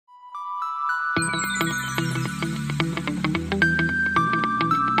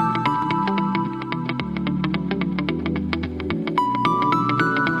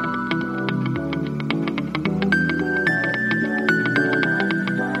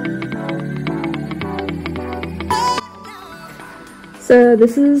So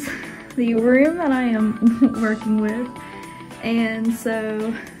this is the room that I am working with, and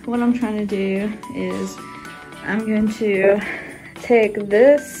so what I'm trying to do is I'm going to take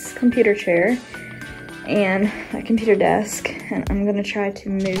this computer chair and my computer desk, and I'm going to try to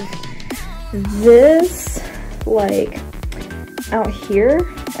move this like out here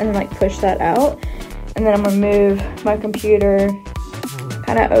and then like push that out, and then I'm going to move my computer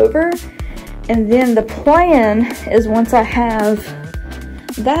kind of over, and then the plan is once I have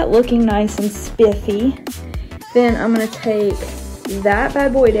that looking nice and spiffy, then I'm gonna take that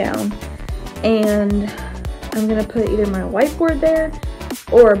bad boy down and I'm gonna put either my whiteboard there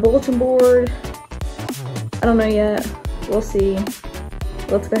or a bulletin board. I don't know yet, we'll see.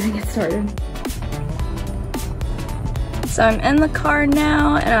 Let's go ahead and get started. So I'm in the car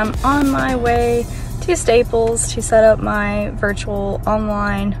now and I'm on my way to Staples to set up my virtual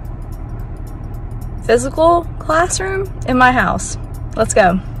online physical classroom in my house. Let's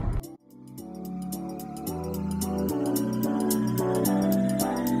go.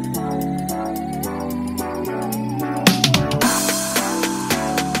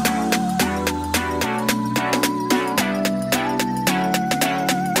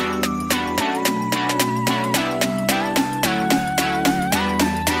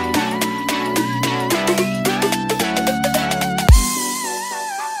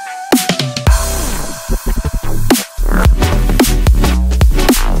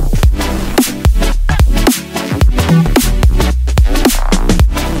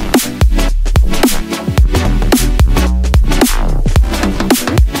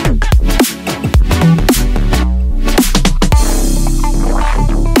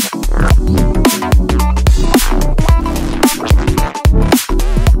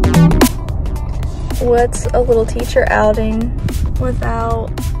 What's a little teacher outing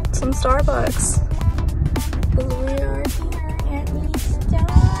without some Starbucks? Because we are here at the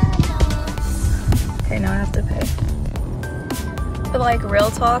Starbucks. Okay, now I have to pay. But like, real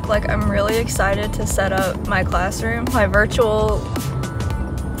talk, like I'm really excited to set up my classroom, my virtual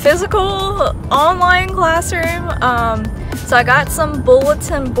physical online classroom. So I got some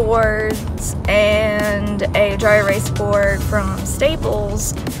bulletin boards and a dry erase board from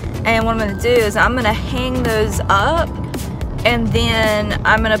Staples. And what I'm gonna do is I'm gonna hang those up, and then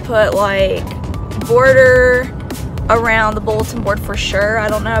I'm gonna put like border around the bulletin board for sure. I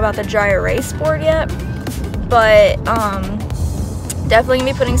don't know about the dry erase board yet, but definitely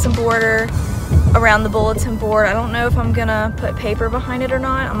gonna be putting some border around the bulletin board. I don't know if I'm gonna put paper behind it or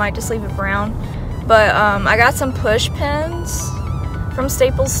not. I might just leave it brown. But I got some push pins from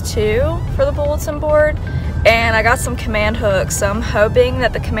Staples too for the bulletin board. And I got some command hooks, so I'm hoping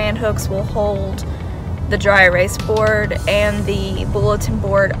that the command hooks will hold the dry erase board and the bulletin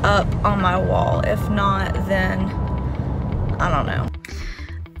board up on my wall. If not, then I don't know.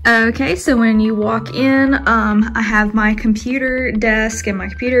 Okay, so when you walk in, I have my computer desk and my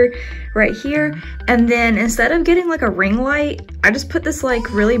computer right here. And then instead of getting like a ring light, I just put this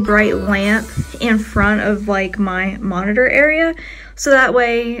like really bright lamp in front of like my monitor area. So that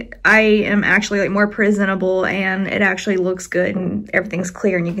way I am actually like more presentable and it actually looks good and everything's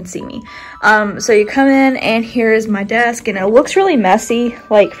clear and you can see me. So you come in and here is my desk, and it looks really messy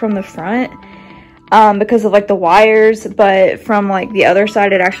like from the front because of like the wires, but from like the other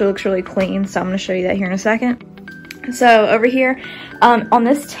side it actually looks really clean. So I'm going to show you that here in a second. So over here on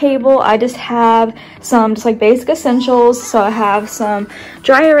this table I just have some just like basic essentials. So I have some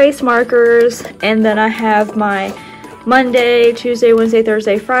dry erase markers, and then I have my Monday, Tuesday, Wednesday,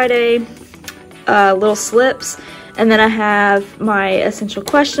 Thursday, Friday little slips, and then I have my essential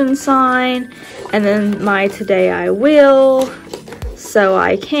question sign, and then my today I will, so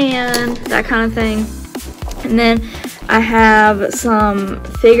I can, that kind of thing. And then I have some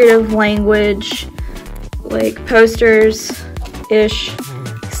figurative language like posters ish,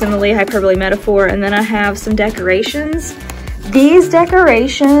 simile, hyperbole, metaphor, and then I have some decorations. These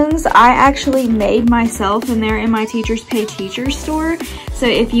decorations I actually made myself, and they're in my Teachers Pay Teachers store. So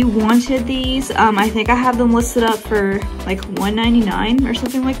if you wanted these, I think I have them listed up for like $1.99 or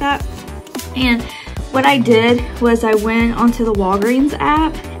something like that. And what I did was I went onto the Walgreens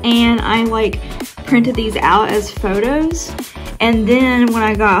app and I like printed these out as photos. And then when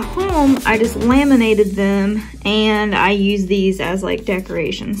I got home, I just laminated them and I used these as like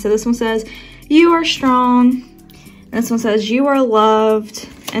decorations. So this one says, "You are strong." This one says, "You are loved."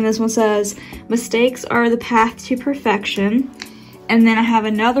 And this one says, "Mistakes are the path to perfection." And then I have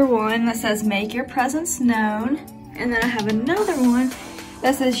another one that says, "Make your presence known." And then I have another one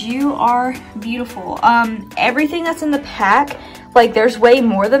that says, "You are beautiful." Everything that's in the pack, like there's way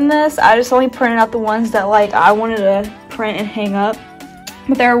more than this. I just only printed out the ones that like I wanted to print and hang up.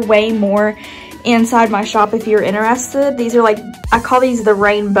 but there are way more inside my shop if you're interested. These are like, I call these the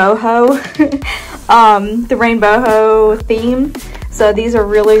rainbow the rainbow theme. So these are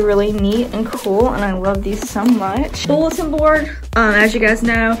really, really neat and cool, and I love these so much. Bulletin board, as you guys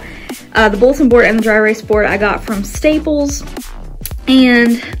know, the bulletin board and the dry erase board I got from Staples,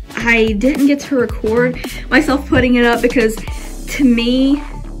 and I didn't get to record myself putting it up because to me,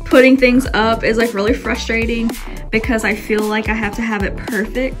 putting things up is like really frustrating because I feel like I have to have it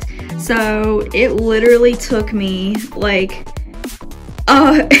perfect. So it literally took me like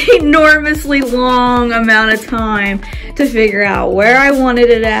enormously long amount of time to figure out where I wanted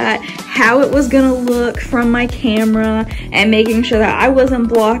it at, how it was gonna look from my camera, and making sure that I wasn't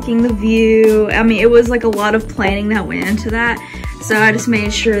blocking the view. I mean, it was like a lot of planning that went into that. So I just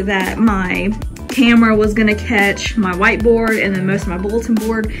made sure that my camera was gonna catch my whiteboard and then most of my bulletin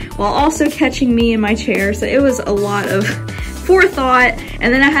board while also catching me in my chair. So it was a lot of forethought,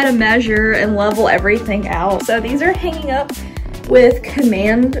 and then I had to measure and level everything out. So these are hanging up with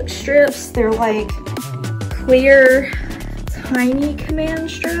command strips. They're like clear, tiny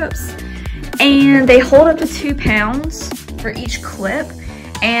command strips, and they hold up to 2 pounds for each clip,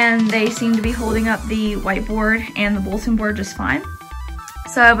 and they seem to be holding up the whiteboard and the bulletin board just fine.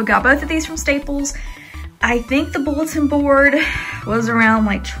 So we got both of these from Staples. I think the bulletin board was around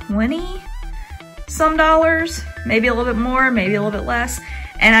like 20 some dollars, maybe a little bit more, maybe a little bit less,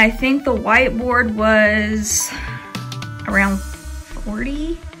 and I think the whiteboard was around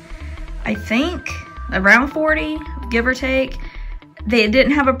 40, I think, around 40, give or take. They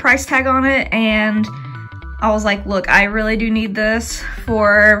didn't have a price tag on it, and I was like, look, I really do need this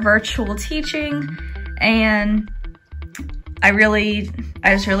for virtual teaching, and I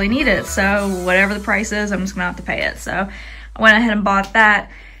just really need it. So whatever the price is, I'm just gonna have to pay it. So I went ahead and bought that.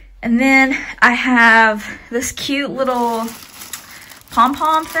 And then I have this cute little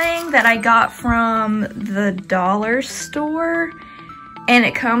pom-pom thing that I got from the dollar store. And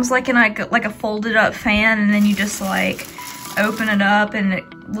it comes like in like a folded up fan, and then you just like open it up and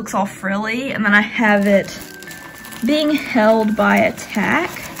it looks all frilly. And then I have it being held by a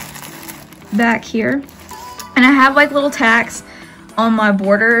tack back here. And I have like little tacks on my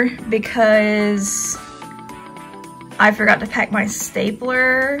border because I forgot to pack my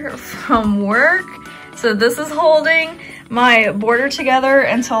stapler from work. So this is holding my border together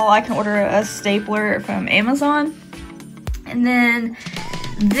until I can order a stapler from Amazon. And then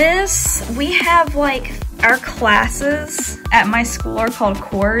this, we have like our classes at my school are called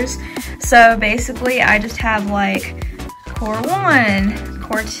cores. So basically I just have like core 1,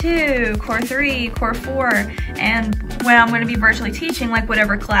 core 2, core 3, core 4, and when I'm going to be virtually teaching, like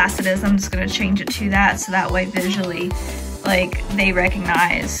whatever class it is, I'm just going to change it to that, so that way visually, like, they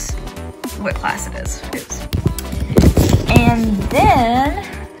recognize what class it is. Oops. And then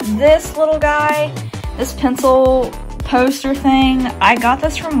this little guy, this pencil poster thing, I got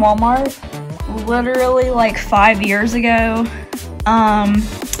this from Walmart literally like 5 years ago.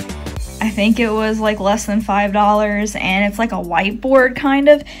 I think it was like less than $5, and it's like a whiteboard kind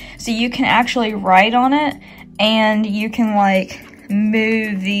of, so you can actually write on it, and you can like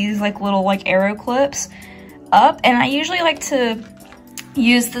move these like little like arrow clips up. And I usually like to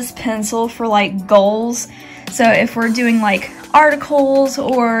use this pencil for like goals. So if we're doing like articles,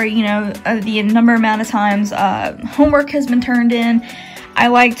 or you know, the number amount of times homework has been turned in, I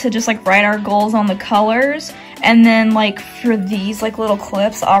like to just like write our goals on the colors. And then like for these like little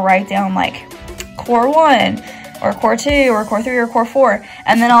clips, I'll write down like core 1 or core 2 or core 3 or core 4,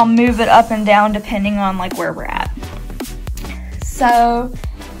 and then I'll move it up and down depending on like where we're at. So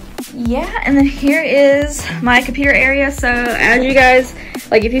yeah, and then here is my computer area. So as you guys,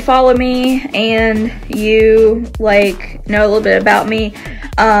 like if you follow me and you like know a little bit about me,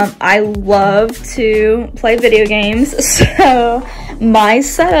 I love to play video games. So my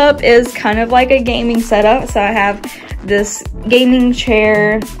setup is kind of like a gaming setup. So I have this gaming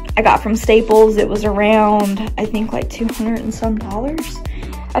chair I got from Staples. It was around, I think like $200 and some.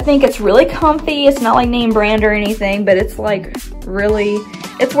 I think it's really comfy. It's not like name brand or anything, but it's like really,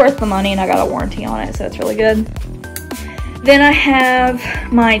 it's worth the money, and I got a warranty on it, so it's really good. Then I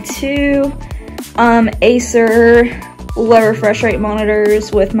have my 2 Acer low refresh rate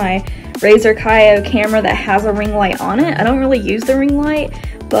monitors with my Razer Kaio camera that has a ring light on it. I don't really use the ring light,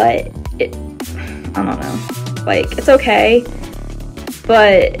 but it, I don't know, like it's okay,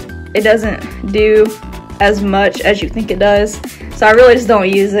 but it doesn't do as much as you think it does. So I really just don't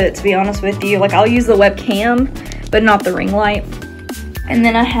use it, to be honest with you. Like I'll use the webcam, but not the ring light. And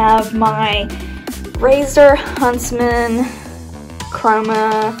then I have my Razer Huntsman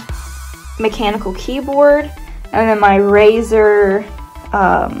Chroma mechanical keyboard, and then my Razer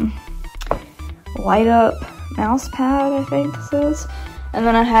light up mouse pad, I think this is. And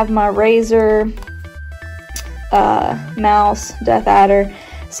then I have my Razer mouse, Death Adder.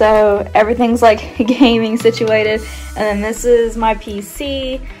 So everything's like gaming situated. And then this is my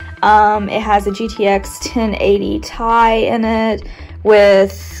PC. It has a GTX 1080 Ti in it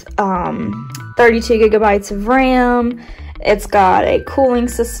with 32 gigabytes of RAM. It's got a cooling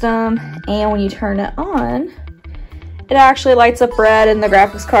system, and when you turn it on, it actually lights up red and the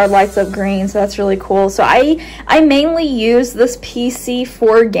graphics card lights up green, so that's really cool. So I mainly use this PC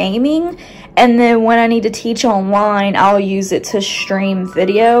for gaming, and then when I need to teach online, I'll use it to stream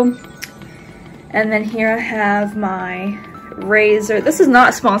video. And then here I have my Razer. This is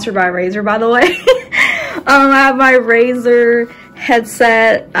not sponsored by Razer, by the way. I have my Razer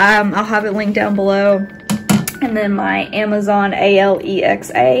headset. I'll have it linked down below. And then my Amazon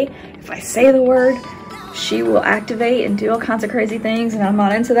Alexa. If I say the word, she will activate and do all kinds of crazy things, and I'm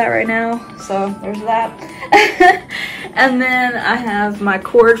not into that right now, so there's that. And then I have my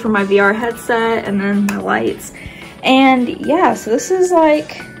cord for my VR headset, and then my lights. And yeah, so this is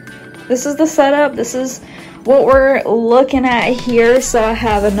the setup. This is what we're looking at here. So I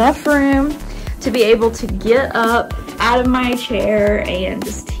have enough room to be able to get up out of my chair and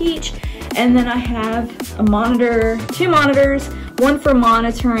just teach. And then I have a monitor, 2 monitors, one for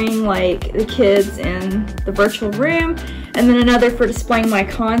monitoring like the kids in the virtual room, and then another for displaying my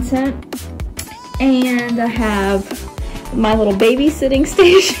content. And I have my little babysitting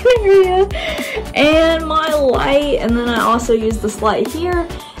station area and my light, and then I also use this light here,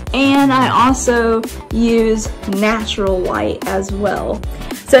 and I also use natural light as well.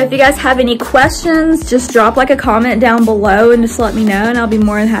 So if you guys have any questions, just drop like a comment down below and just let me know, and I'll be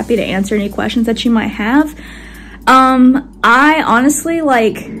more than happy to answer any questions that you might have. I honestly,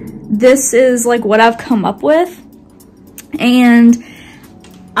 like, this is like what I've come up with, and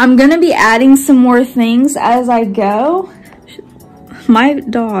I'm gonna be adding some more things as I go. My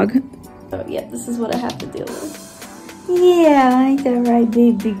dog. Oh yeah, this is what I have to deal with. Yeah, ain't that right,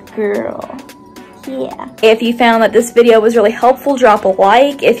 baby girl? Yeah. If you found that this video was really helpful, drop a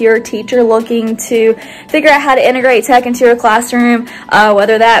like. If you're a teacher looking to figure out how to integrate tech into your classroom,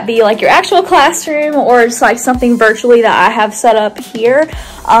 whether that be like your actual classroom or just like something virtually that I have set up here,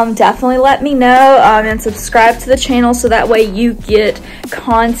 definitely let me know, and subscribe to the channel so that way you get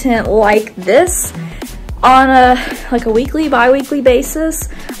content like this on a weekly, bi-weekly basis,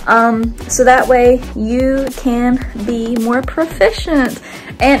 so that way you can be more proficient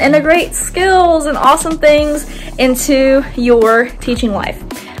and integrate skills and awesome things into your teaching life.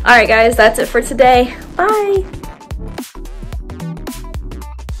 All right, guys, that's it for today. Bye.